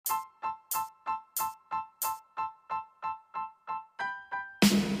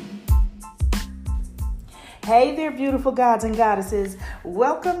Hey there, beautiful gods and goddesses.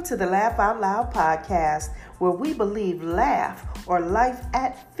 Welcome to the Laugh Out Loud podcast, where we believe laugh or life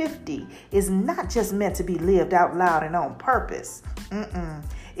at 50 is not just meant to be lived out loud and on purpose.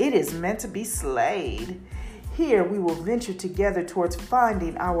 It is meant to be slayed. Here we will venture together towards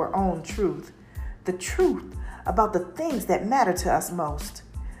finding our own truth. The truth about the things that matter to us most.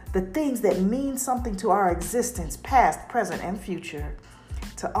 The things that mean something to our existence, past, present, and future.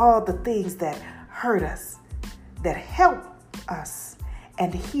 To all the things that hurt us, that help us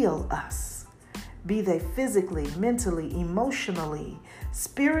and heal us, be they physically, mentally, emotionally,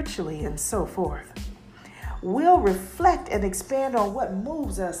 spiritually, and so forth. We'll reflect and expand on what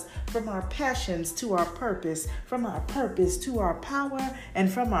moves us from our passions to our purpose, from our purpose to our power, and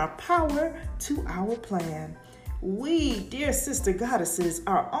from our power to our plan. We, dear sister goddesses,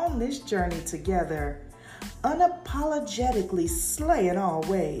 are on this journey together, unapologetically slay in all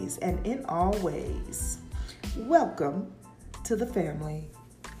ways and in all ways. Welcome to the family.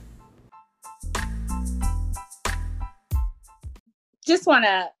 Just want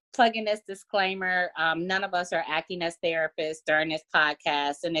to plug in this disclaimer. None of us are acting as therapists during this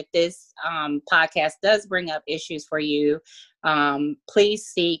podcast. And if this podcast does bring up issues for you, please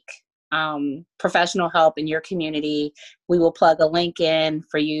seek professional help in your community. We will plug a link in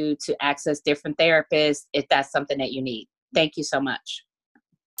for you to access different therapists if that's something that you need. Thank you so much.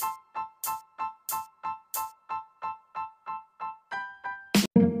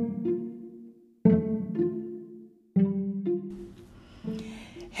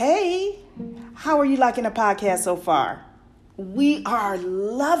 Hey, how are you liking the podcast so far? We are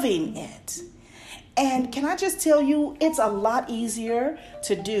loving it. And can I just tell you, it's a lot easier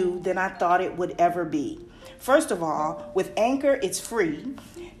to do than I thought it would ever be. First of all, with Anchor, it's free.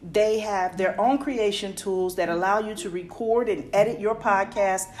 They have their own creation tools that allow you to record and edit your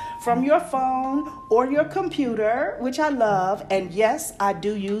podcast from your phone or your computer, which I love. And yes, I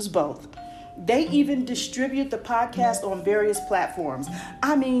do use both. They even distribute the podcast on various platforms.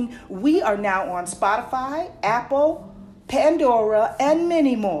 I mean, we are now on Spotify, Apple, Pandora, and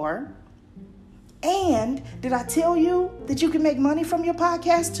many more. And did I tell you that you can make money from your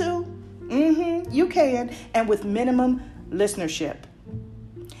podcast too? You can, and with minimum listenership.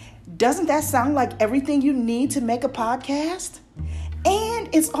 Doesn't that sound like everything you need to make a podcast? And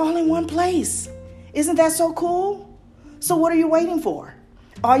it's all in one place. Isn't that so cool? So what are you waiting for?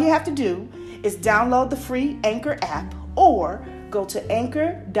 All you have to do is download the free Anchor app or go to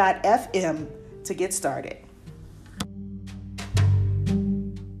anchor.fm to get started.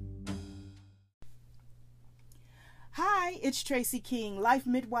 Hi, it's Tracy King, life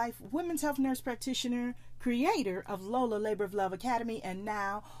midwife, women's health nurse practitioner, creator of Lola Labor of Love Academy, and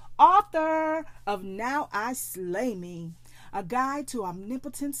now author of Now I Slay Me, a guide to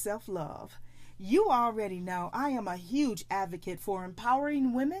omnipotent self-love. You already know I am a huge advocate for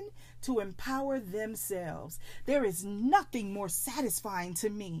empowering women to empower themselves. There is nothing more satisfying to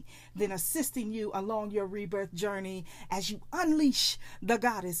me than assisting you along your rebirth journey as you unleash the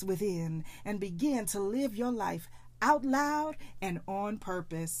goddess within and begin to live your life out loud and on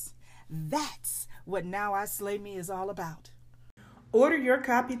purpose. That's what Now I Slay Me is all about. Order your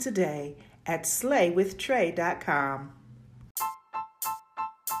copy today at slaywithtrey.com.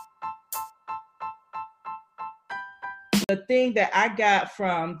 The thing that I got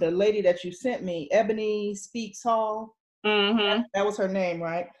from the lady that you sent me, Ebony Speaks Hall, that was her name,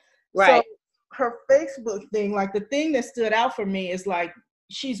 right? Right. So her Facebook thing, like the thing that stood out for me is like,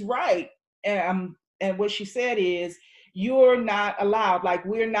 she's right. And what she said is, you're not allowed, like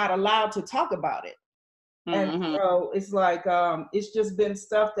we're not allowed to talk about it. And so it's like, it's just been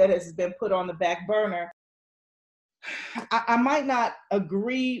stuff that has been put on the back burner. I might not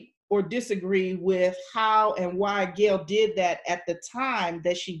agree or disagree with how and why Gail did that at the time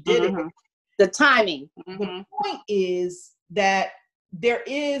that she did it. The timing. The point is that there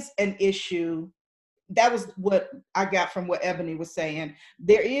is an issue. That was what I got from what Ebony was saying.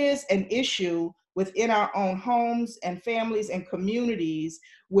 There is an issue within our own homes and families and communities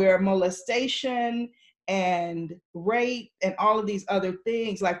where molestation and rape and all of these other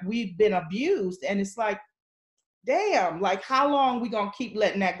things, like we've been abused. And it's like, damn, like how long we gonna keep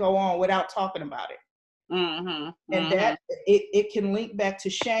letting that go on without talking about it? And that it can link back to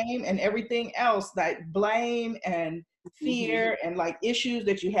shame and everything else, like blame and fear and like issues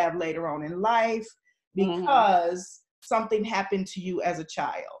that you have later on in life because something happened to you as a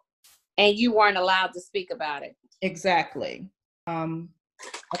child. And you weren't allowed to speak about it. Exactly. A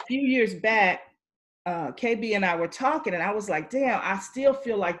few years back, KB and I were talking, and I was like, damn, I still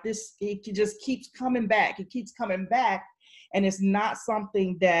feel like this, it just keeps coming back. It keeps coming back. And it's not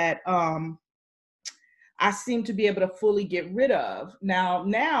something that I seem to be able to fully get rid of.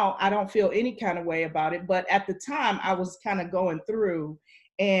 Now I don't feel any kind of way about it, but at the time I was kind of going through,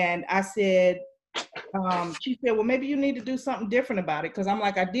 and I said, she said, well, maybe you need to do something different about it. Cause I'm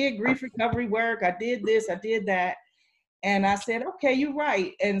like, I did grief recovery work. I did this, I did that. And I said, okay, you're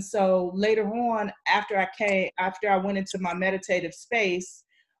right. And so later on, after I went into my meditative space,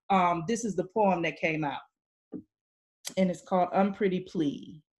 this is the poem that came out, and it's called Unpretty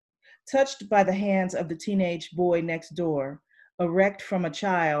Plea. Touched by the hands of the teenage boy next door, erect from a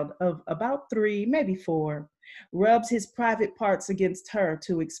child of about 3, maybe 4, rubs his private parts against her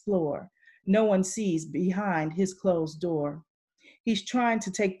to explore. No one sees behind his closed door. He's trying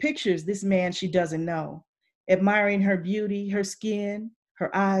to take pictures, this man she doesn't know, admiring her beauty, her skin,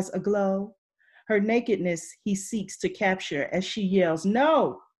 her eyes aglow. Her nakedness he seeks to capture as she yells,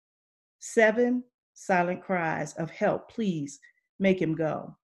 no! 7 silent cries of help, please make him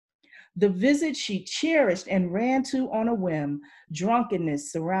go. The visit she cherished and ran to on a whim, drunkenness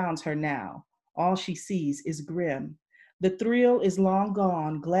surrounds her now. All she sees is grim. The thrill is long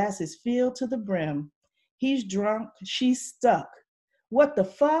gone, glasses filled to the brim. He's drunk, she's stuck. What the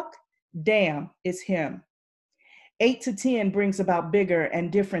fuck? Damn, it's him. 8 to 10 brings about bigger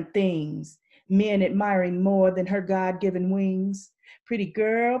and different things. Men admiring more than her God-given wings. Pretty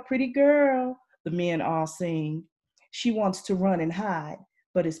girl, the men all sing. She wants to run and hide,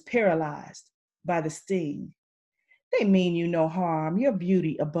 but is paralyzed by the sting. They mean you no harm, your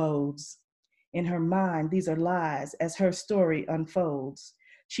beauty abodes. In her mind, these are lies as her story unfolds.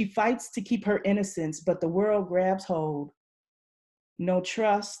 She fights to keep her innocence, but the world grabs hold. No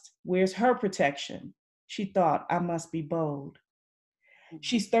trust, where's her protection? She thought, I must be bold.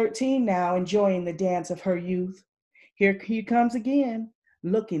 She's 13 now, enjoying the dance of her youth. Here he comes again,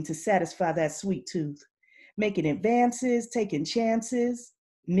 looking to satisfy that sweet tooth, making advances, taking chances,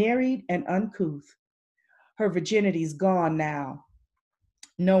 married and uncouth. Her virginity's gone now.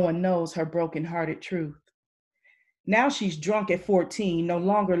 No one knows her broken-hearted truth. Now she's drunk at 14, no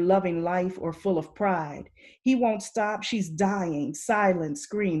longer loving life or full of pride. He won't stop, she's dying. Silent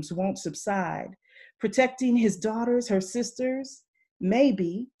screams won't subside. Protecting his daughters, her sisters,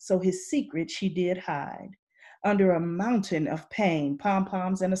 maybe, so his secret she did hide. Under a mountain of pain,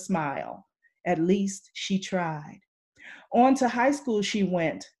 pom-poms and a smile. At least she tried. On to high school she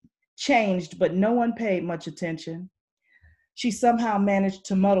went, changed, but no one paid much attention. She somehow managed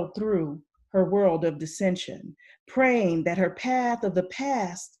to muddle through her world of dissension, praying that her path of the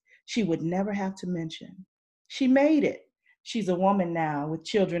past she would never have to mention. She made it. She's a woman now with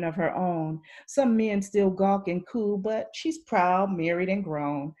children of her own. Some men still gawk and coo, but she's proud, married, and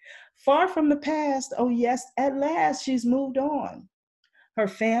grown. Far from the past, oh yes, at last she's moved on. Her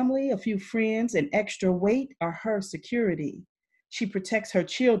family, a few friends, and extra weight are her security. She protects her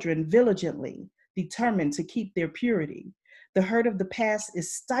children vigilantly, determined to keep their purity. The hurt of the past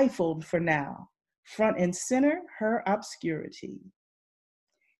is stifled for now. Front and center, her obscurity.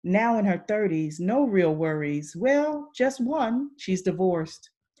 Now in her 30s, no real worries. Well, just one, she's divorced.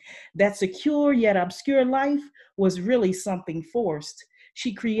 That secure yet obscure life was really something forced.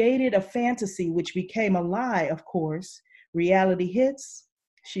 She created a fantasy which became a lie, of course. Reality hits,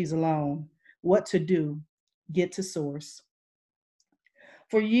 she's alone. What to do? Get to source.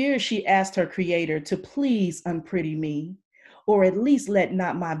 For years, she asked her creator to please unpretty me, or at least let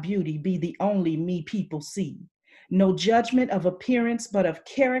not my beauty be the only me people see. No judgment of appearance, but of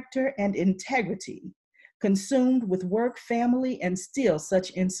character and integrity, consumed with work, family, and still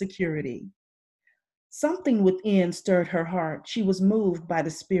such insecurity. Something within stirred her heart. She was moved by the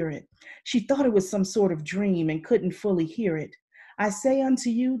Spirit. She thought it was some sort of dream and couldn't fully hear it. I say unto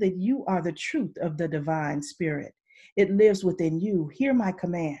you that you are the truth of the divine Spirit. It lives within you. Hear my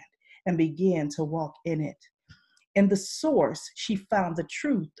command and begin to walk in it. In the source, she found the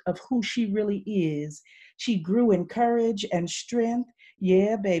truth of who she really is. She grew in courage and strength.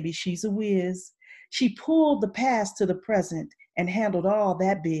 Yeah, baby, she's a whiz. She pulled the past to the present and handled all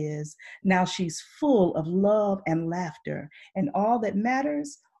that biz. Now she's full of love and laughter, and all that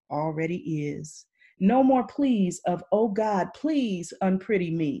matters already is. No more pleas of, oh God, please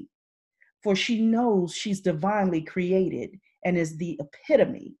unpretty me. For she knows she's divinely created and is the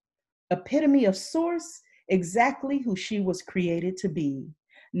epitome of source, exactly who she was created to be.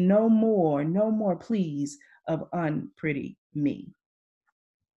 No more pleas of unpretty me.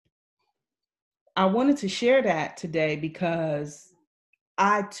 I wanted to share that today because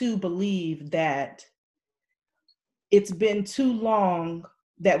I too believe that it's been too long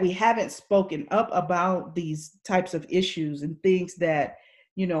that we haven't spoken up about these types of issues and things that,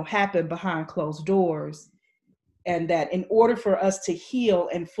 happen behind closed doors. And that in order for us to heal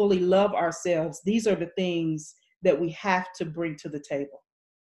and fully love ourselves, these are the things that we have to bring to the table.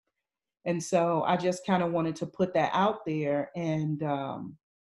 And so I just kind of wanted to put that out there and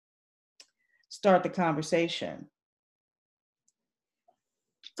start the conversation.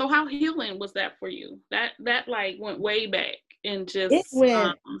 So how healing was that for you? That like went way back and just it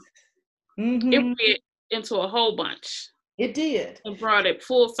went into a whole bunch. It did. And brought it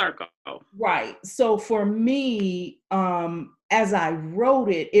full circle. Right. So for me, as I wrote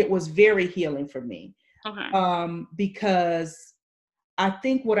it, it was very healing for me. Okay. Because I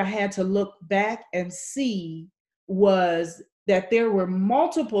think what I had to look back and see was that there were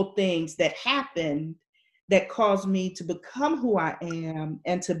multiple things that happened that caused me to become who I am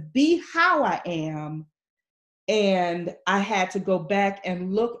and to be how I am. And I had to go back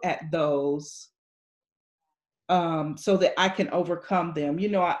and look at those so that I can overcome them. You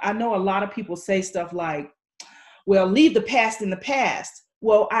know, I know a lot of people say stuff like, well, leave the past in the past.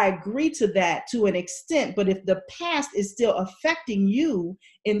 Well, I agree to that to an extent, but if the past is still affecting you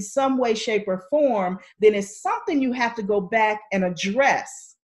in some way, shape, or form, then it's something you have to go back and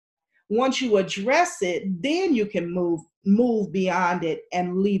address. Once you address it, then you can move beyond it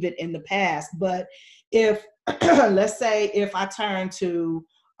and leave it in the past. But if, let's say, if I turn to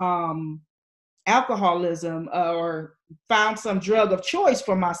alcoholism or found some drug of choice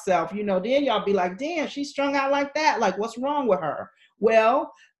for myself, you know, then y'all be like, damn, she's strung out like that. Like, what's wrong with her?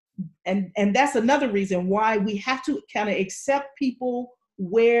 Well, and that's another reason why we have to kind of accept people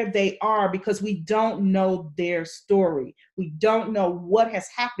where they are, because we don't know their story. We don't know what has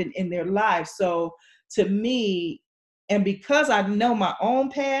happened in their lives. So to me, and because I know my own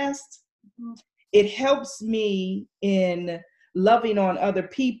past, it helps me in loving on other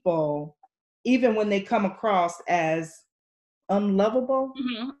people, even when they come across as unlovable,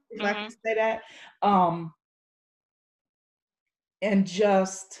 if I can say that. And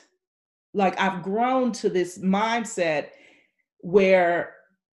just like I've grown to this mindset where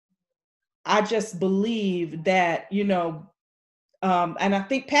I just believe that, you know, and I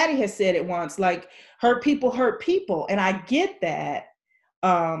think Patty has said it once, like, hurt people hurt people. And I get that.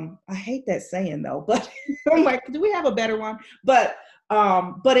 I hate that saying though, but I'm like, do we have a better one? But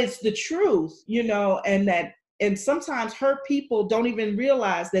it's the truth, you know, and sometimes hurt people don't even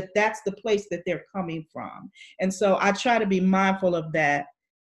realize that that's the place that they're coming from. And so I try to be mindful of that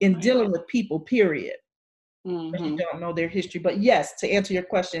in dealing with people, period. Because you don't know their history. But yes, to answer your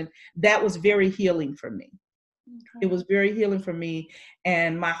question, that was very healing for me. Okay. It was very healing for me.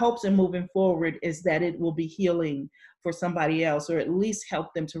 And my hopes in moving forward is that it will be healing for somebody else, or at least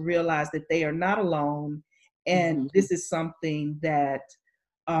help them to realize that they are not alone. And this is something that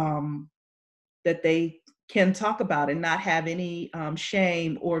that they can talk about and not have any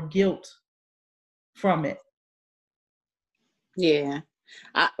shame or guilt from it. Yeah.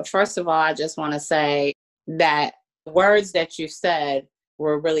 First of all, I just want to say that the words that you said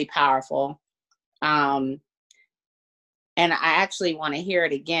were really powerful. And I actually want to hear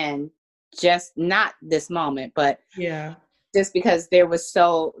it again, just not this moment, but yeah, just because there was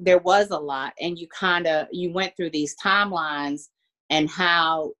a lot, and you went through these timelines and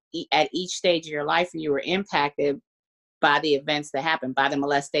how at each stage of your life you were impacted by the events that happened, by the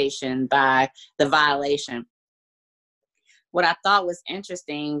molestation, by the violation. What I thought was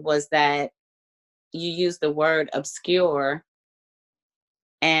interesting was that you used the word obscure.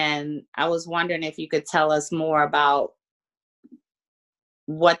 And I was wondering if you could tell us more about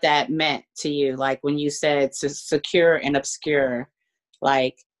what that meant to you. Like when you said secure and obscure,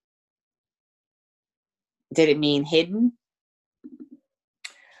 like, did it mean hidden?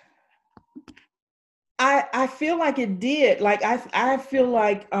 I feel like it did. Like, I feel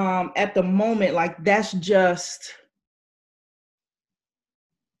like at the moment, like that's just,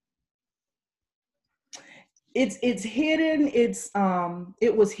 it's hidden.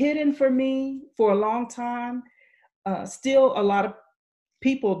 It was hidden for me for a long time. Still, a lot of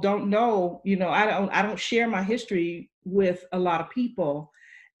people don't know. You know, I don't share my history with a lot of people,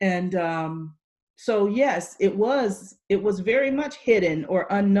 and so yes, it was very much hidden or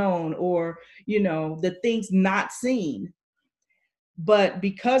unknown, or you know, the things not seen. But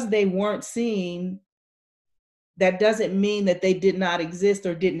because they weren't seen, that doesn't mean that they did not exist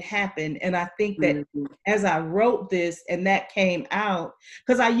or didn't happen. And I think that as I wrote this and that came out,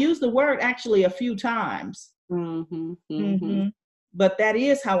 because I used the word actually a few times, but that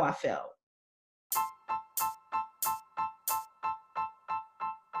is how I felt.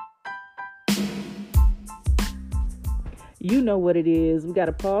 You know what it is. We got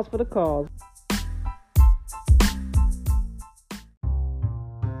to pause for the call.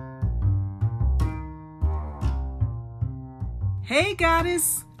 Hey,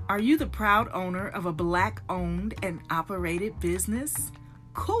 Goddess! Are you the proud owner of a Black-owned and operated business?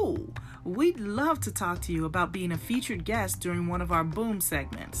 Cool! We'd love to talk to you about being a featured guest during one of our Boom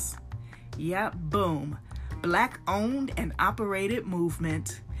segments. Yep, Boom. Black-owned and operated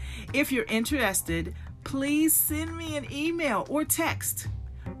movement. If you're interested, please send me an email or text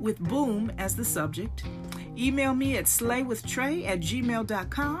with Boom as the subject. Email me at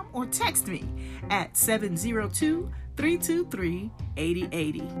slaywithtrey@gmail.com or text me at 702-323-8080.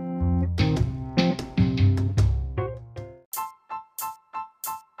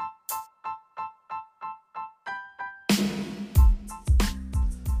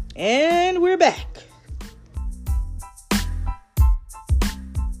 And we're back.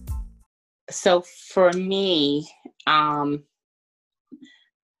 So for me, I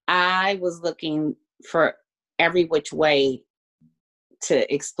was looking for every which way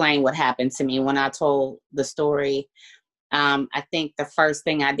to explain what happened to me when I told the story. I think the first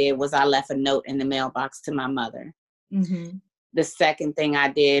thing I did was I left a note in the mailbox to my mother. Mm-hmm. The second thing I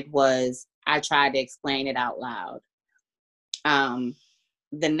did was I tried to explain it out loud.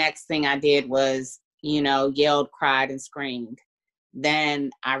 The next thing I did was, yelled, cried, and screamed.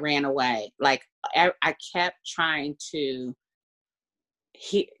 Then I ran away. Like I kept trying to,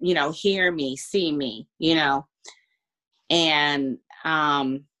 hear me, see me, and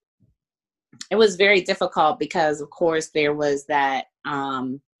it was very difficult because, of course, there was that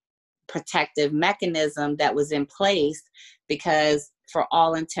protective mechanism that was in place because, for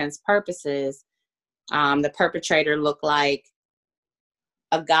all intents purposes, the perpetrator looked like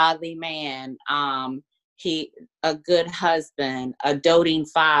a godly man, a good husband, a doting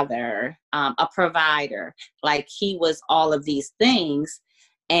father, a provider. Like, he was all of these things.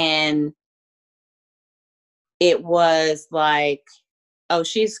 And it was like, oh,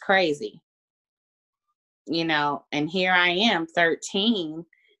 she's crazy, and here I am, 13,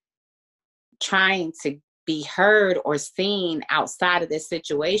 trying to be heard or seen outside of this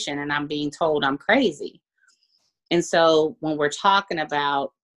situation, and I'm being told I'm crazy. And so when we're talking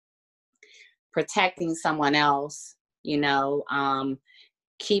about protecting someone else,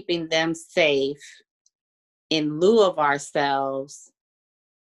 keeping them safe in lieu of ourselves,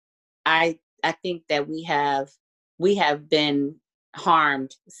 I think that we have been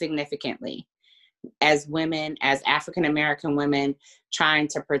harmed significantly as women, as African American women, trying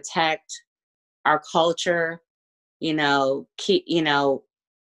to protect our culture, keep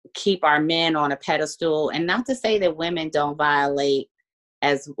our men on a pedestal. And not to say that women don't violate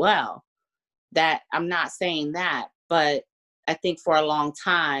as well. That I'm not saying that, but I think for a long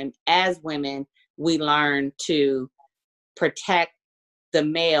time as women, we learn to protect the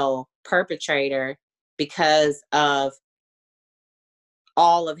male perpetrator because of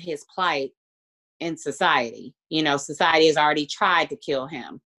all of his plight in society. Society has already tried to kill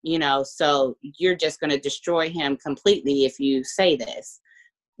him, so you're just going to destroy him completely if you say this,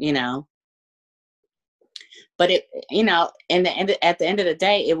 but it, at the end of the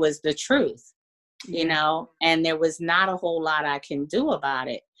day, it was the truth, and there was not a whole lot I can do about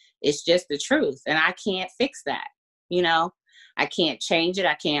it. It's just the truth. And I can't fix that. I can't change it.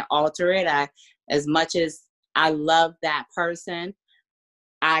 I can't alter it. As much as I love that person,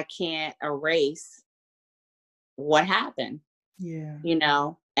 I can't erase what happened. Yeah.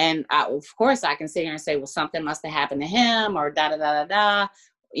 And of course I can sit here and say, well, something must have happened to him, or da da da da da.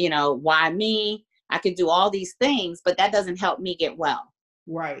 Why me? I could do all these things, but that doesn't help me get well.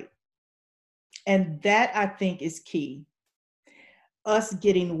 Right. And that, I think, is key. Us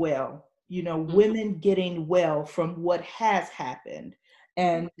getting well, Mm-hmm. women getting well from what has happened.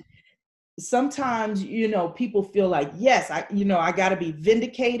 And sometimes, people feel like, yes, I got to be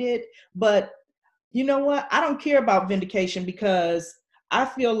vindicated. But you know what? I don't care about vindication, because I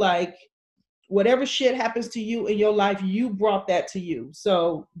feel like whatever shit happens to you in your life, you brought that to you.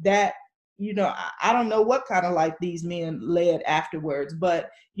 So that, I don't know what kind of life these men led afterwards,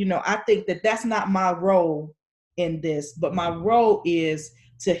 but, I think that that's not my role in this, but my role is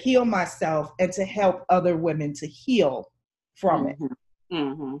to heal myself and to help other women to heal from it.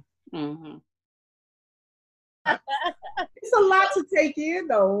 Mm-hmm. Mm-hmm. It's a lot to take in,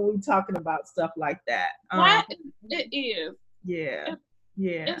 though, when we're talking about stuff like that. It is. Yeah.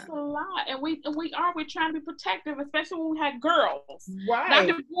 It's a lot, and we're trying to be protective, especially when we had girls. Right. Not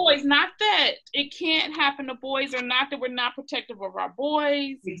the boys. Not that it can't happen to boys, or not that we're not protective of our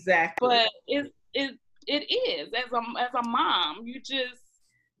boys. Exactly. But it is as a mom, you just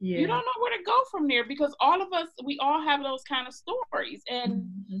you don't know where to go from there, because all of us, we all have those kind of stories. And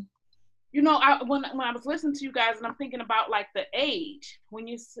when I was listening to you guys, and I'm thinking about like the age when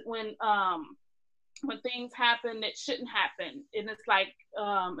when things happen that shouldn't happen. And it's like,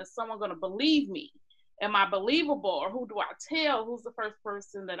 is someone going to believe me? Am I believable? Or who do I tell? Who's the first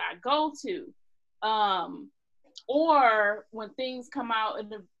person that I go to? Or when things come out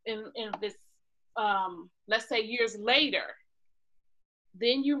in this, let's say years later,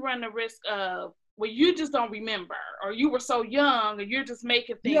 then you run the risk of, well, you just don't remember, or you were so young, or you're just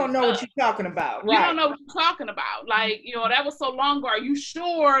making things. You don't know up. what you're talking about. Right. You don't know what you're talking about. Like, you know, that was so long ago. Are you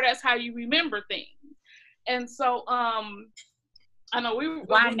sure that's how you remember things? And so, I know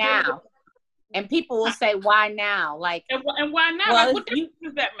why now? And people will say, why now? Like, and why now? Well, like, what difference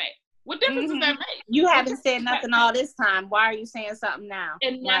does that make? What difference does that make? You haven't said nothing all this time. Why are you saying something now?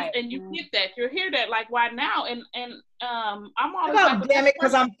 And right. And you get that. You hear that, like, why now? And I'm always like, damn it,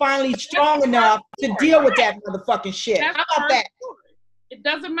 because I'm finally strong enough to deal with that motherfucking shit. How about that? It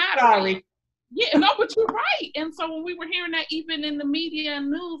doesn't matter. Sorry. Yeah, no, but you're right. And so when we were hearing that even in the media and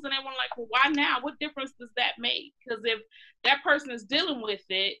news, and everyone like, well, why now? What difference does that make? Because if that person is dealing with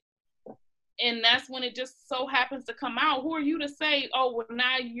it, and that's when it just so happens to come out, who are you to say, oh, well,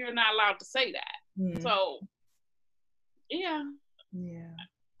 now you're not allowed to say that? Mm-hmm. So, yeah.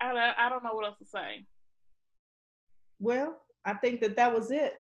 I don't know what else to say. Well, I think that was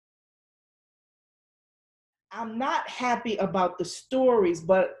it. I'm not happy about the stories,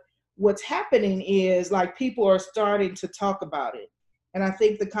 but what's happening is, like, people are starting to talk about it. And I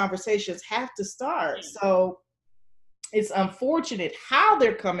think the conversations have to start. So it's unfortunate how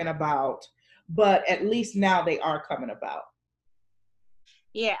they're coming about, but at least now they are coming about.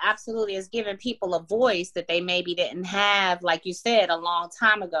 Yeah, absolutely. It's giving people a voice that they maybe didn't have, like you said, a long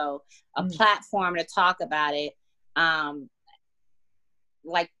time ago, a platform to talk about it.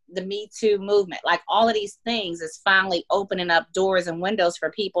 Like the Me Too movement, like all of these things is finally opening up doors and windows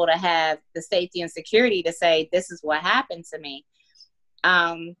for people to have the safety and security to say, this is what happened to me.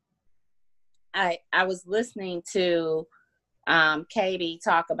 I was listening to Katie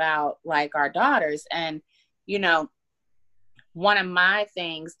talk about, like, our daughters, and, you know, one of my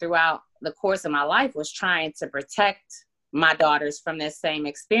things throughout the course of my life was trying to protect my daughters from this same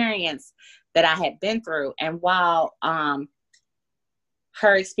experience that I had been through. And while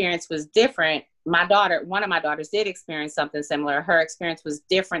her experience was different, one of my daughters did experience something similar. Her experience was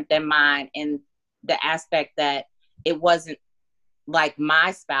different than mine in the aspect that it wasn't like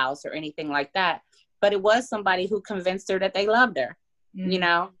my spouse or anything like that, but it was somebody who convinced her that they loved her, you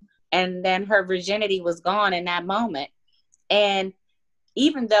know, and then her virginity was gone in that moment. And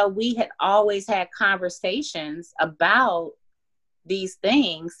even though we had always had conversations about these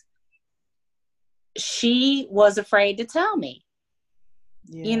things, she was afraid to tell me.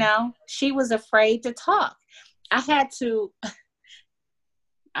 Yeah. You know, she was afraid to talk. I had to,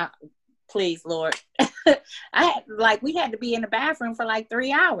 please, Lord, we had to be in the bathroom for like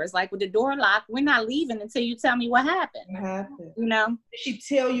 3 hours, like with the door locked. We're not leaving until you tell me what happened. You know? Did she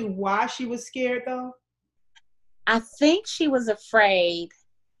tell you why she was scared, though? I think she was afraid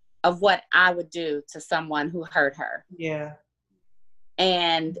of what I would do to someone who hurt her. Yeah.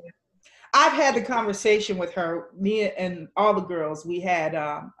 And I've had the conversation with her, me and all the girls. We had,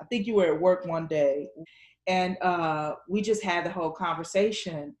 I think you were at work one day, and we just had the whole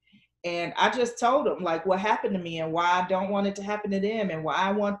conversation. And I just told them, like, what happened to me and why I don't want it to happen to them and why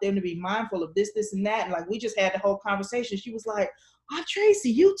I want them to be mindful of this, this, and that. And, like, we just had the whole conversation. She was like, oh, Tracy,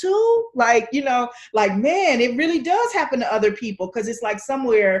 you too? Like, you know, like, man, it really does happen to other people, because it's like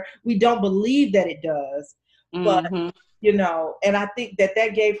somewhere we don't believe that it does. But, you know, and I think that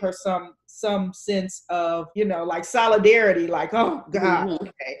gave her some sense of, you know, like solidarity, like, oh, God,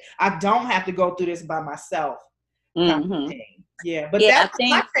 okay, I don't have to go through this by myself. Kind of thing. Yeah, but that's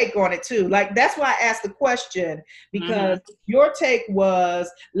my take on it too. Like, that's why I asked the question, because your take was,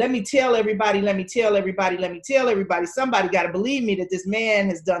 let me tell everybody. Somebody got to believe me that this man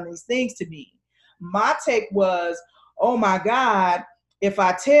has done these things to me. My take was, oh my God, if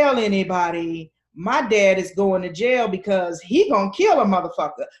I tell anybody, my dad is going to jail because he gonna kill a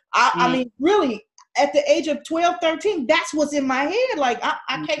motherfucker. I mean, really, at the age of 12, 13, that's what's in my head. Like,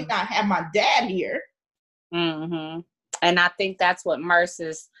 I can't not have my dad here. And I think that's what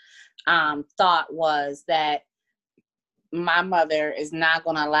Merce's thought was, that my mother is not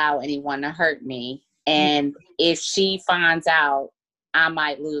going to allow anyone to hurt me. And if she finds out, I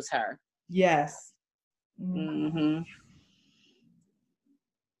might lose her. Yes.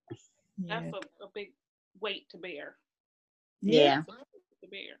 That's a big weight to bear. Yeah. To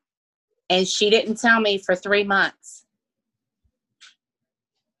bear. And she didn't tell me for 3 months.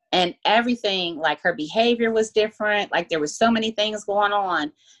 And everything, like, her behavior was different. Like, there was so many things going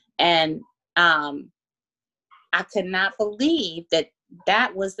on. And I could not believe that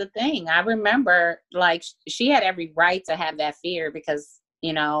that was the thing. I remember, like, she had every right to have that fear because,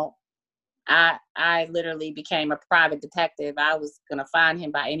 you know, I literally became a private detective. I was going to find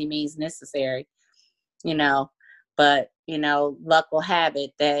him by any means necessary, you know, but, you know, luck will have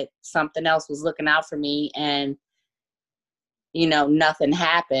it that something else was looking out for me, and, you know, nothing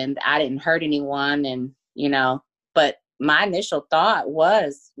happened. I didn't hurt anyone, and, you know, but my initial thought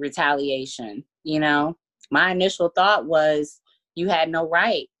was retaliation, you know. My initial thought was you had no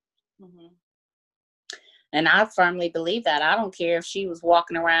right. Mm-hmm. And I firmly believe that. I don't care if she was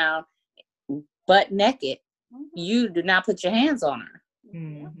walking around butt naked. Mm-hmm. You do not put your hands on her.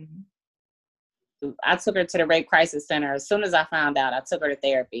 Mm-hmm. I took her to the Rape Crisis Center. As soon as I found out, I took her to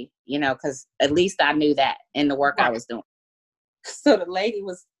therapy, you know, because at least I knew that in the work I was doing. So the lady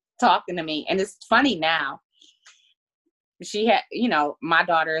was talking to me, and it's funny now. She had, you know, my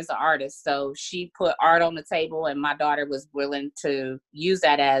daughter is an artist, so she put art on the table, and my daughter was willing to use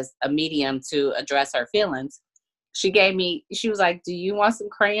that as a medium to address her feelings. She was like, "Do you want some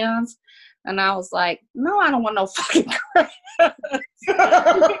crayons?" And I was like, "No, I don't want no fucking crayons."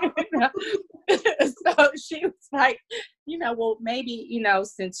 So she was like, you know, well, maybe, you know,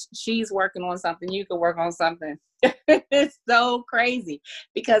 since she's working on something, you could work on something. It's so crazy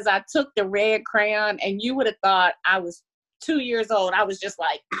because I took the red crayon, and you would have thought I was 2 years old. I was just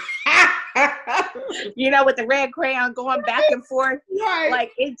like, you know, with the red crayon going back and forth. Right.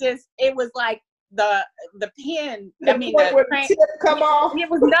 Like it was like the pen. The crayon tip come off. It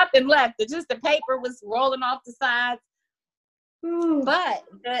was nothing left. Just the paper was rolling off the sides. But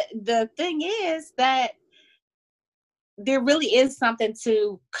the thing is that there really is something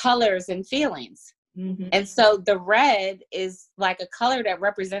to colors and feelings. Mm-hmm. And so the red is like a color that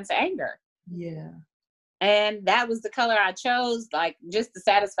represents anger. Yeah. And that was the color I chose, like, just to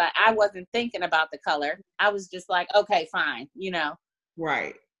satisfy. I wasn't thinking about the color. I was just like, okay, fine, you know.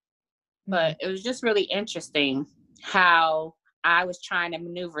 Right. But it was just really interesting how I was trying to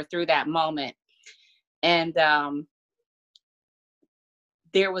maneuver through that moment. And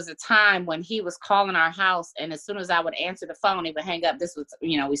there was a time when he was calling our house, and as soon as I would answer the phone, he would hang up. This was,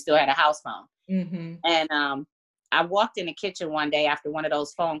 you know, we still had a house phone. Mm-hmm. And I walked in the kitchen one day after one of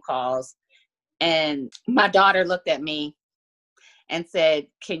those phone calls, and my daughter looked at me and said,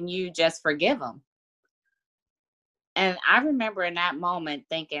 "Can you just forgive him?" And I remember in that moment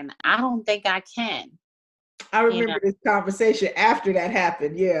thinking, I don't think I can. I remember this conversation after that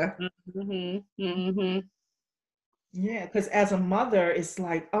happened. Yeah. Mm-hmm. Mm-hmm. Yeah, because as a mother, it's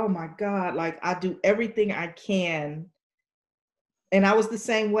like, oh my God, like I do everything I can. And I was the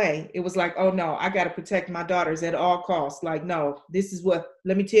same way. It was like, oh no, I got to protect my daughters at all costs. Like, no, this is what,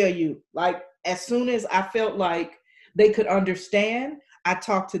 let me tell you, like, as soon as I felt like they could understand, I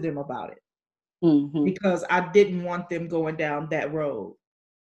talked to them about it. Mm-hmm. Because I didn't want them going down that road.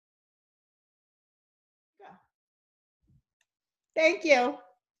 Thank you.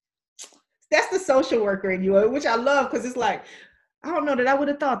 That's the social worker in you, which I love, because it's like, I don't know that I would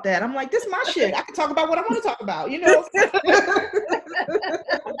have thought that. I'm like, this is my shit. I can talk about what I want to talk about, you know? I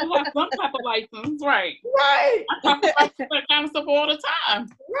do have some type of license, right? Right. I talk about that kind of stuff all the time.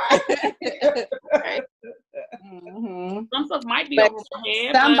 Right. Mm-hmm. Some stuff might be But over my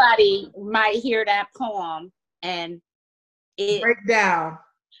head. somebody might hear that poem and it break down.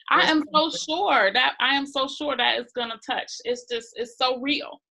 I am so sure that it's gonna touch. It's so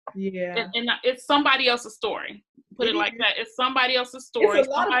real. Yeah. And it's somebody else's story. Put it like that. It's somebody else's story. It's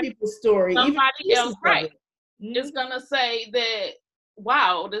a lot of people's story. Somebody else, right? Is gonna say that,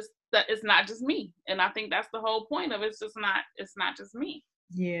 wow, that it's not just me. And I think that's the whole point of it. It's not just me.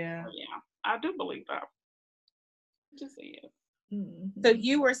 Yeah. So, yeah, I do believe that. Just say it. So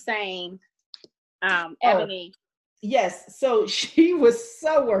you were saying, Ebony. Yes. So she was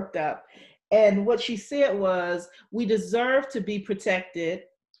so worked up. And what she said was, we deserve to be protected.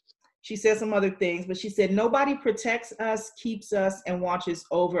 She said some other things, but she said, nobody protects us, keeps us, and watches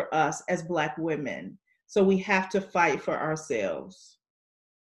over us as Black women. So we have to fight for ourselves.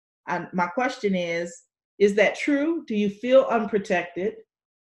 And my question is that true? Do you feel unprotected?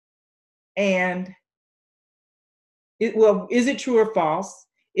 And is it true or false?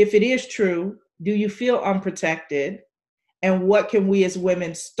 If it is true, do you feel unprotected? And what can we as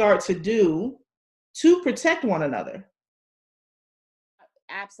women start to do to protect one another?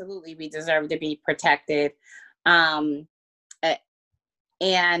 Absolutely, we deserve to be protected. And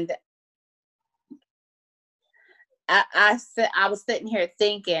I was sitting here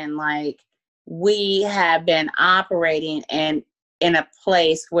thinking, like, we have been operating in a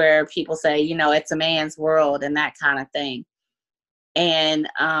place where people say, you know, it's a man's world and that kind of thing. And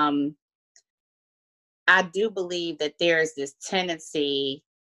I I do believe that there's this tendency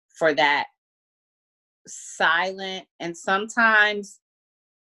for that silent and sometimes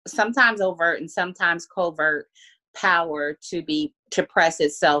overt and sometimes covert power to press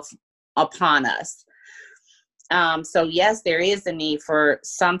itself upon us. So yes, there is a need for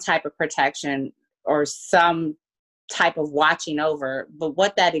some type of protection or some type of watching over, but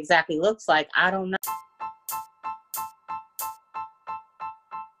what that exactly looks like, I don't know.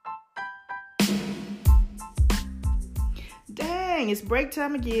 Dang, it's break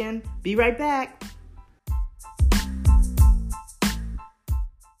time again. Be right back.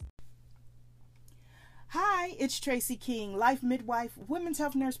 Hi, it's Tracy King, life midwife, women's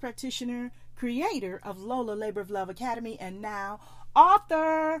health nurse practitioner, creator of Lola Labor of Love Academy, and now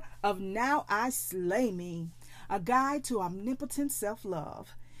author of Now I Slay Me, a guide to omnipotent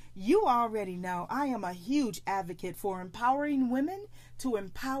self-love. You already know I am a huge advocate for empowering women to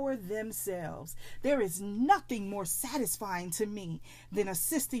empower themselves. There is nothing more satisfying to me than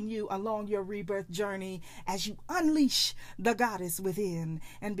assisting you along your rebirth journey as you unleash the goddess within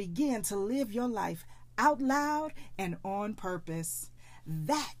and begin to live your life out loud and on purpose.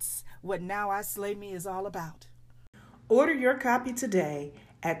 That's what Now I Slay Me is all about. Order your copy today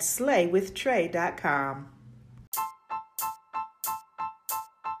at slaywithtrey.com.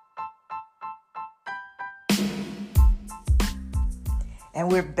 And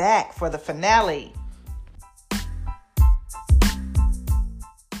we're back for the finale.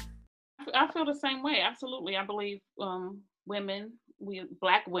 I feel the same way. Absolutely. I believe Black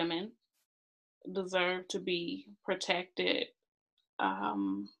women deserve to be protected.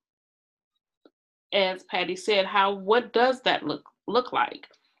 As Patty said, what does that look like?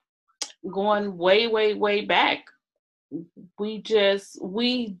 Going way, way, way back, we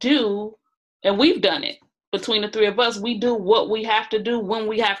do, and we've done it. Between the three of us, we do what we have to do when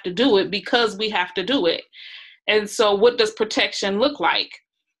we have to do it because we have to do it. And so what does protection look like?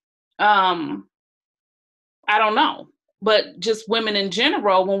 I don't know. But just women in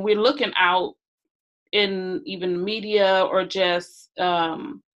general, when we're looking out in even media or just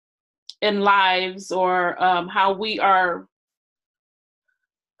in lives or how we are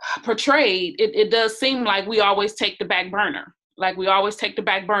portrayed, it does seem like we always take the back burner.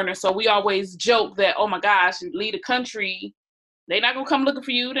 So we always joke that, oh my gosh, you leave the country, they're not gonna come looking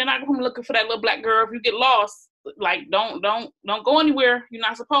for you. They're not gonna come looking for that little Black girl. If you get lost, like don't go anywhere you're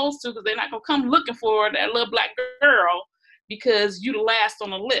not supposed to, because they're not gonna come looking for that little Black girl because you the last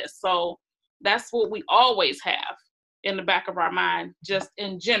on the list. So that's what we always have in the back of our mind, just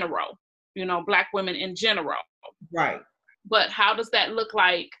in general, Black women in general. Right. But how does that look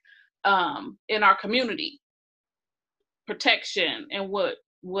like in our community? Protection and what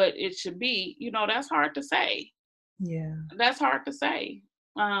it should be, that's hard to say. Yeah. That's hard to say.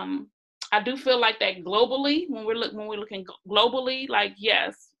 I do feel like that globally, when we're looking globally, like,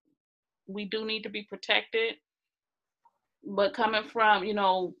 yes, we do need to be protected. But coming from,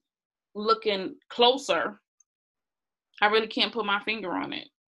 looking closer, I really can't put my finger on it.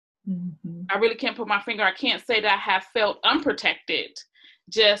 Mm-hmm. I really can't put my finger. I can't say that I have felt unprotected.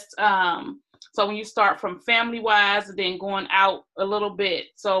 Just so when you start from family-wise and then going out a little bit.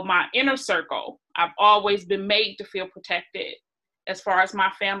 So my inner circle, I've always been made to feel protected as far as my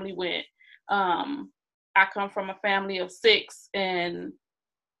family went. I come from a family of 6, and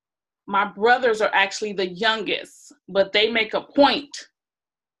my brothers are actually the youngest, but they make a point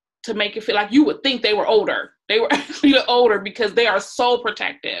to make it feel like you would think they were older. They were actually older because they are so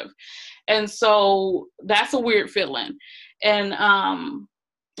protective. And so that's a weird feeling. And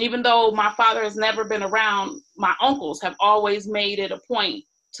even though my father has never been around, my uncles have always made it a point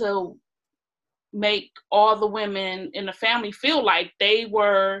to make all the women in the family feel like they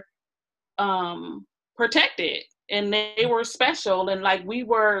were protected and they were special, and like we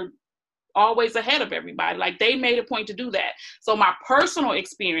were always ahead of everybody. Like they made a point to do that. So my personal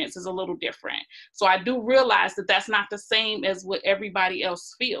experience is a little different. So I do realize that that's not the same as what everybody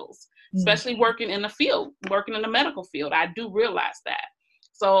else feels, especially working in the field, working in the medical field. I do realize that.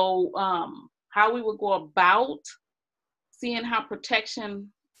 So how we would go about seeing how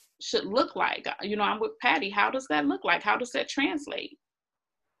protection should look like, I'm with Patty. How does that look like? How does that translate?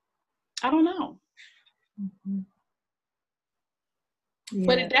 I don't know. Mm-hmm. Yeah.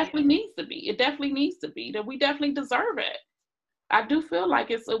 But it definitely needs to be. It definitely needs to be. That we definitely deserve it. I do feel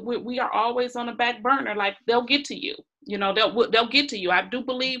like we are always on the back burner. Like they'll get to you. They'll get to you. I do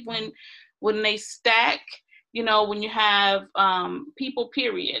believe when they stack, when you have people,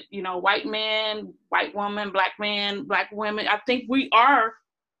 period, white man, white woman, Black man, Black women, I think we are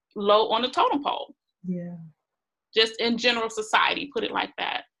low on the totem pole. Yeah. Just in general society, put it like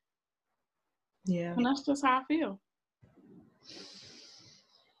that. Yeah. And that's just how I feel.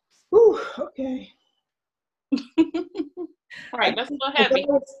 Ooh, okay. All right, that's so heavy.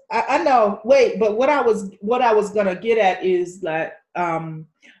 I know. Wait, but what I was gonna get at is that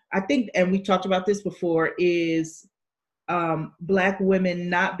I think, and we talked about this before, is Black women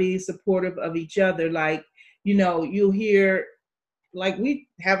not being supportive of each other. Like, you'll hear, like, we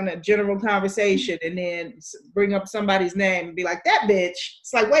having a general conversation and then bring up somebody's name and be like, that bitch.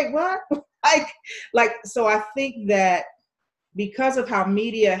 It's like, wait, what? So I think that because of how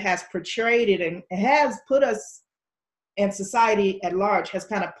media has portrayed it and has put us, and society at large has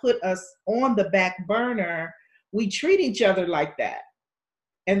kind of put us on the back burner, we treat each other like that.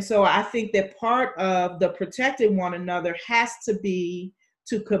 And so I think that part of the protecting one another has to be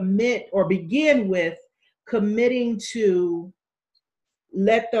to commit, or begin with committing to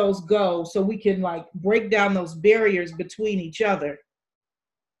let those go, so we can like break down those barriers between each other.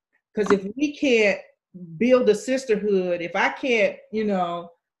 Because if we can't build a sisterhood, if I can't,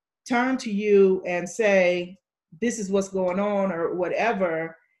 turn to you and say, this is what's going on, or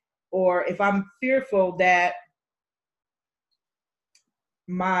whatever, or if I'm fearful that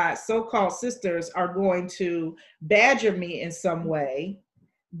my so-called sisters are going to badger me in some way,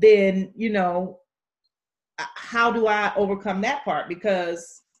 then, how do I overcome that part?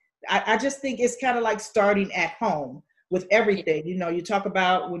 Because I just think it's kind of like starting at home with everything. You talk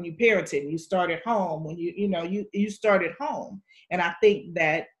about when you parenting, you start at home. When you start at home. And I think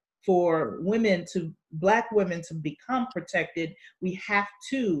that for Black women to become protected, we have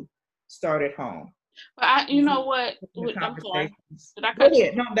to start at home. But you know what? I'm sorry. Did I Go cut you?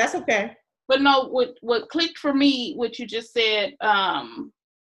 ahead. No, that's okay. But no, what clicked for me, what you just said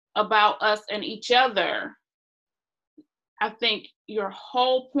about us and each other, I think your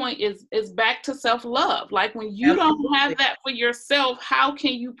whole point is back to self-love. Like, when you don't have that for yourself, how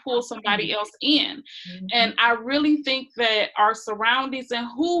can you pull somebody else in? Mm-hmm. And I really think that our surroundings and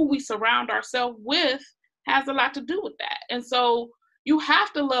who we surround ourselves with has a lot to do with that. And so you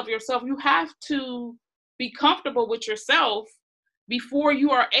have to love yourself. You have to be comfortable with yourself before you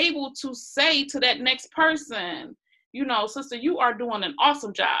are able to say to that next person, sister, you are doing an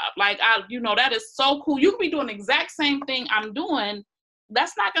awesome job. Like, that is so cool. You can be doing the exact same thing I'm doing.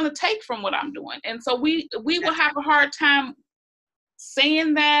 That's not going to take from what I'm doing. And so we will have a hard time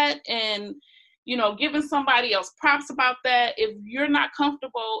saying that and, giving somebody else props about that if you're not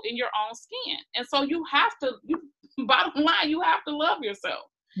comfortable in your own skin. And so bottom line, you have to love yourself.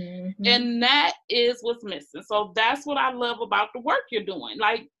 Mm-hmm. And that is what's missing. So that's what I love about the work you're doing.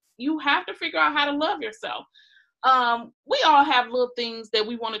 Like, you have to figure out how to love yourself. We all have little things that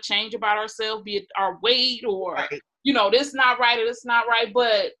we want to change about ourselves, be it our weight or, right, this not right or this not right.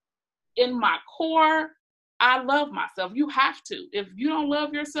 But in my core, I love myself. You have to. If you don't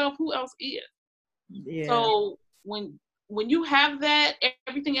love yourself, who else is? Yeah. So when you have that,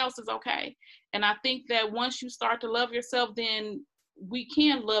 everything else is okay. And I think that once you start to love yourself, then we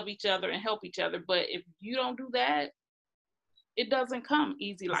can love each other and help each other. But if you don't do that, it doesn't come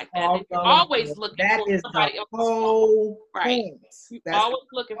easy like that. You're always looking for somebody else's flaw. Right. You're always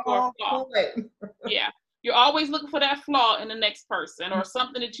looking for a flaw. Yeah. You're always looking for that flaw in the next person or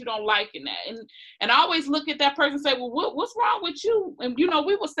something that you don't like in that. And I always look at that person and say, well, what's wrong with you? And, we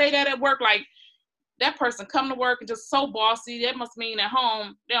will say that at work, like, that person come to work and just so bossy. That must mean at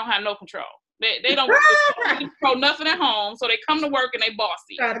home they don't have no control. They don't control nothing at home, so they come to work and they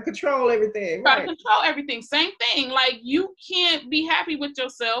bossy. Try to control everything. Try to control everything. Same thing. Like, you can't be happy with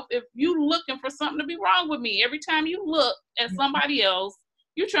yourself if you looking for something to be wrong with me. Every time you look at somebody else,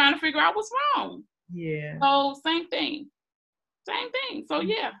 you're trying to figure out what's wrong. Yeah. So same thing. So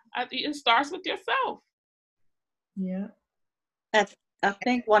yeah, it starts with yourself. Yeah. I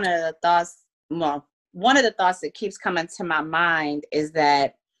think one of the thoughts that keeps coming to my mind is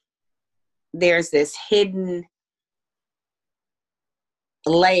that there's this hidden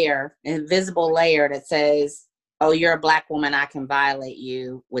layer, invisible layer that says, oh, you're a Black woman, I can violate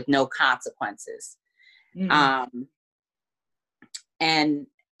you with no consequences. Mm-hmm. And,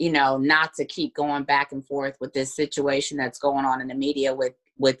 not to keep going back and forth with this situation that's going on in the media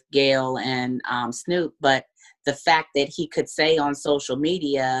with Gayle and Snoop, but the fact that he could say on social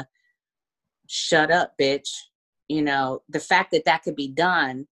media, shut up, bitch, the fact that could be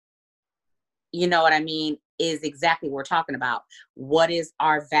done, you know what I mean, is exactly what we're talking about. What is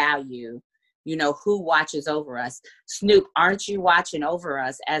our value? Who watches over us? Snoop, aren't you watching over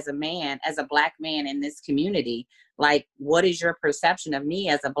us as a man, as a Black man in this community? Like, what is your perception of me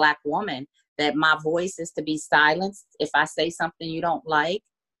as a Black woman, that my voice is to be silenced if I say something you don't like?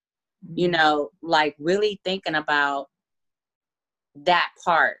 Mm-hmm. Like, really thinking about that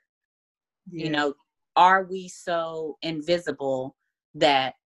part You know, are we so invisible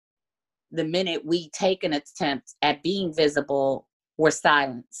that the minute we take an attempt at being visible, we're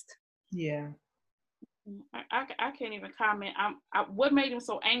silenced? Yeah. I can't even comment. What made him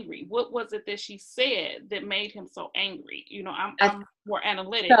so angry? What was it that she said that made him so angry? You know, I'm more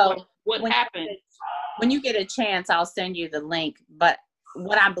analytic. So like, what happened? When you get a chance, I'll send you the link. But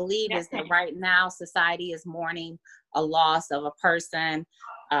what I believe is that right now society is mourning a loss of a person,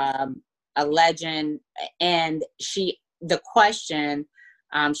 a legend, and the question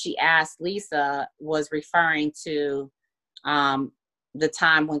she asked Lisa was referring to the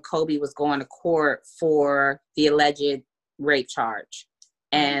time when Kobe was going to court for the alleged rape charge,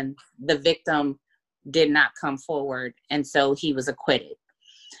 and the victim did not come forward, and so he was acquitted.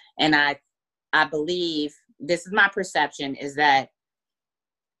 And I believe, this is my perception, is that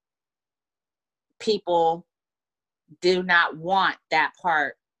people do not want that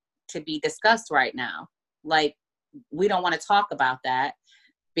part to be discussed right now. Like, we don't want to talk about that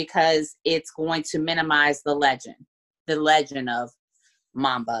because it's going to minimize the legend of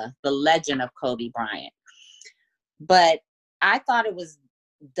Mamba, the legend of Kobe Bryant. But I thought it was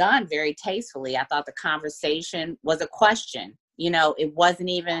done very tastefully. I thought the conversation was a question. You know, it wasn't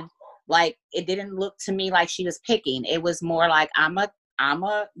even like, it didn't look to me like she was picking. It was more like, I'm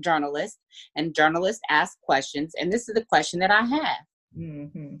a journalist, and journalists ask questions, and this is the question that I have.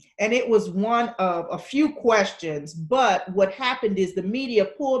 Mm-hmm. And it was one of a few questions, but what happened is the media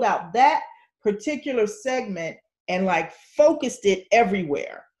pulled out that particular segment and like focused it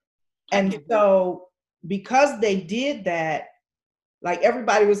everywhere. And so because they did that, like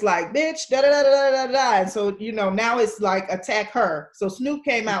everybody was like, bitch, da da da da da da. And so, you know, now it's like attack her. So Snoop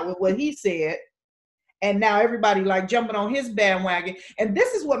came out with what he said, and now everybody like jumping on his bandwagon. And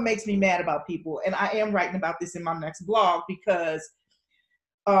this is what makes me mad about people. And I am writing about this in my next blog, because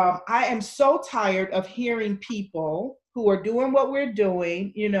I am so tired of hearing people who are doing what we're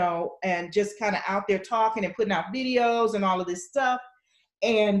doing, you know, and just kind of out there talking and putting out videos and all of this stuff.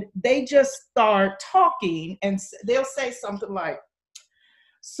 And they just start talking, and they'll say something like,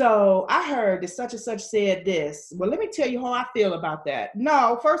 so I heard that such and such said this. Well, let me tell you how I feel about that.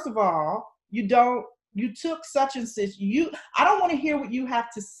 No, first of all, you took such and such. I don't want to hear what you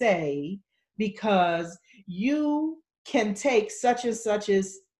have to say, because you can take such and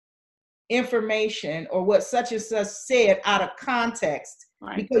such's information or what such and such said out of context,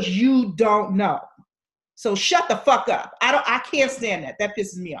 right, because you don't know. So shut the fuck up. I can't stand that. That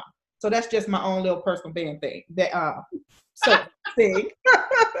pisses me off. So that's just my own little personal band thing.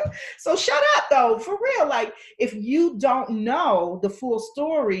 So shut up though, for real. Like, if you don't know the full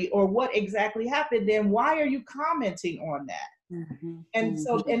story or what exactly happened, then why are you commenting on that? Mm-hmm. And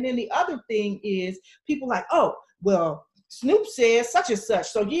so, and then the other thing is people like, oh, well, Snoop says such and such,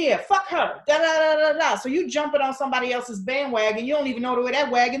 so yeah, fuck her, da da da da da. So you jumping on somebody else's bandwagon, you don't even know where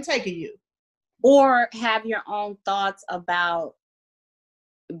that wagon taking you. Or have your own thoughts about,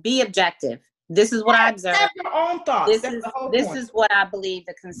 be objective. This is what I observe. Have your own thoughts. This is what I believe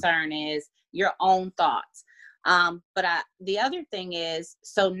the concern is, your own thoughts. But the other thing is,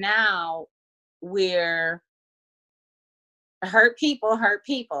 so now we're hurt people.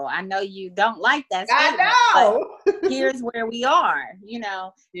 I know you don't like that statement, I know. But here's where we are, you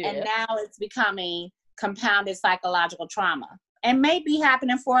know, and now it's becoming compounded psychological trauma, and may be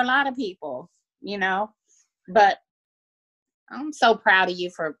happening for a lot of people, you know. But I'm so proud of you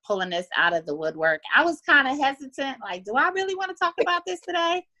for pulling this out of the woodwork. I was kind of hesitant, like, do I really want to talk about this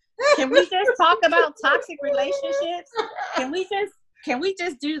today? Can we just talk about toxic relationships? Can we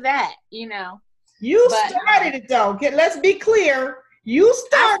just do that, you know? You started it though. Let's be clear. You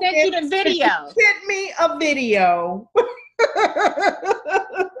started. I sent you the video. Sent me a video.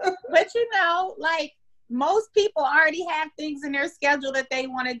 But you know, like, most people already have things in their schedule that they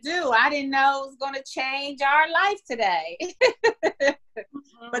want to do. I didn't know it was going to change our life today.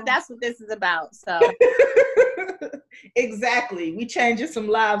 But that's what this is about. So exactly. We changing some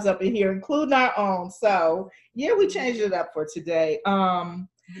lives up in here, including our own. So yeah, we changed it up for today.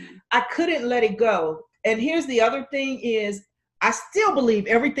 I couldn't let it go. And here's the other thing is, I still believe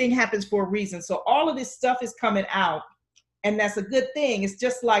everything happens for a reason. So all of this stuff is coming out, and that's a good thing. It's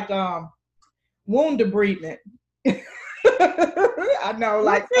just like wound debridement. I know,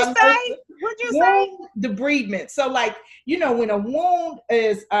 like, what'd you say? Debridement. So, like, you know, when a wound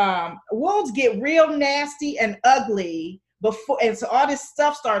is wounds get real nasty and ugly before, and so all this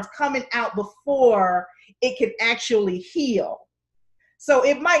stuff starts coming out before it can actually heal. So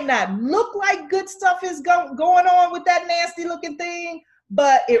it might not look like good stuff is going on with that nasty looking thing,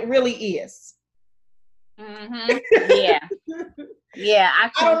 but it really is. Mm-hmm. Yeah. Yeah, I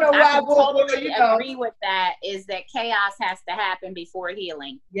don't know why I can we'll, totally you know. agree with that, is that chaos has to happen before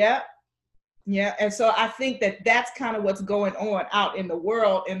healing. Yeah. Yeah. And so I think that that's kind of what's going on out in the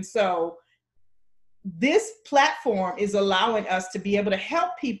world. And so this platform is allowing us to be able to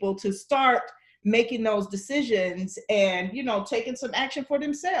help people to start making those decisions and, you know, taking some action for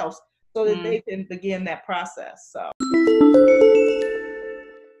themselves so that they can begin that process. So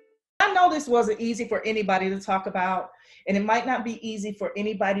I know this wasn't easy for anybody to talk about, and it might not be easy for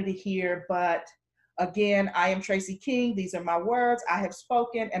anybody to hear, but again, I am Tracy King. These are my words. I have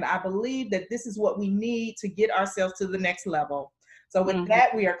spoken, and I believe that this is what we need to get ourselves to the next level. So with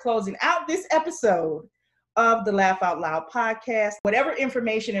that, we are closing out this episode of the Laugh Out Loud podcast. Whatever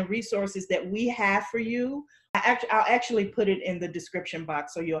information and resources that we have for you, I'll actually put it in the description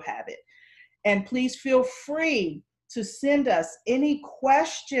box so you'll have it. And please feel free to send us any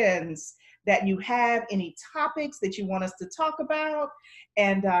questions that you have, any topics that you want us to talk about.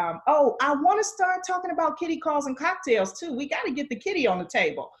 And I want to start talking about kitty calls and cocktails too. We got to get the kitty on the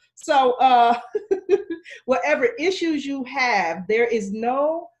table. So whatever issues you have, there is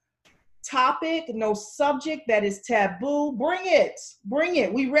no topic, no subject that is taboo. Bring it.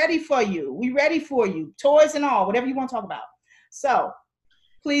 We ready for you. Toys and all, whatever you want to talk about. So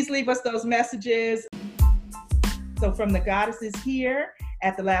please leave us those messages. So from the goddesses here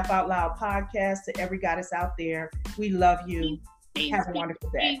at the Laugh Out Loud podcast to every goddess out there, we love you. Have a wonderful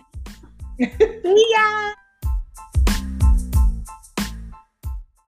day. See ya.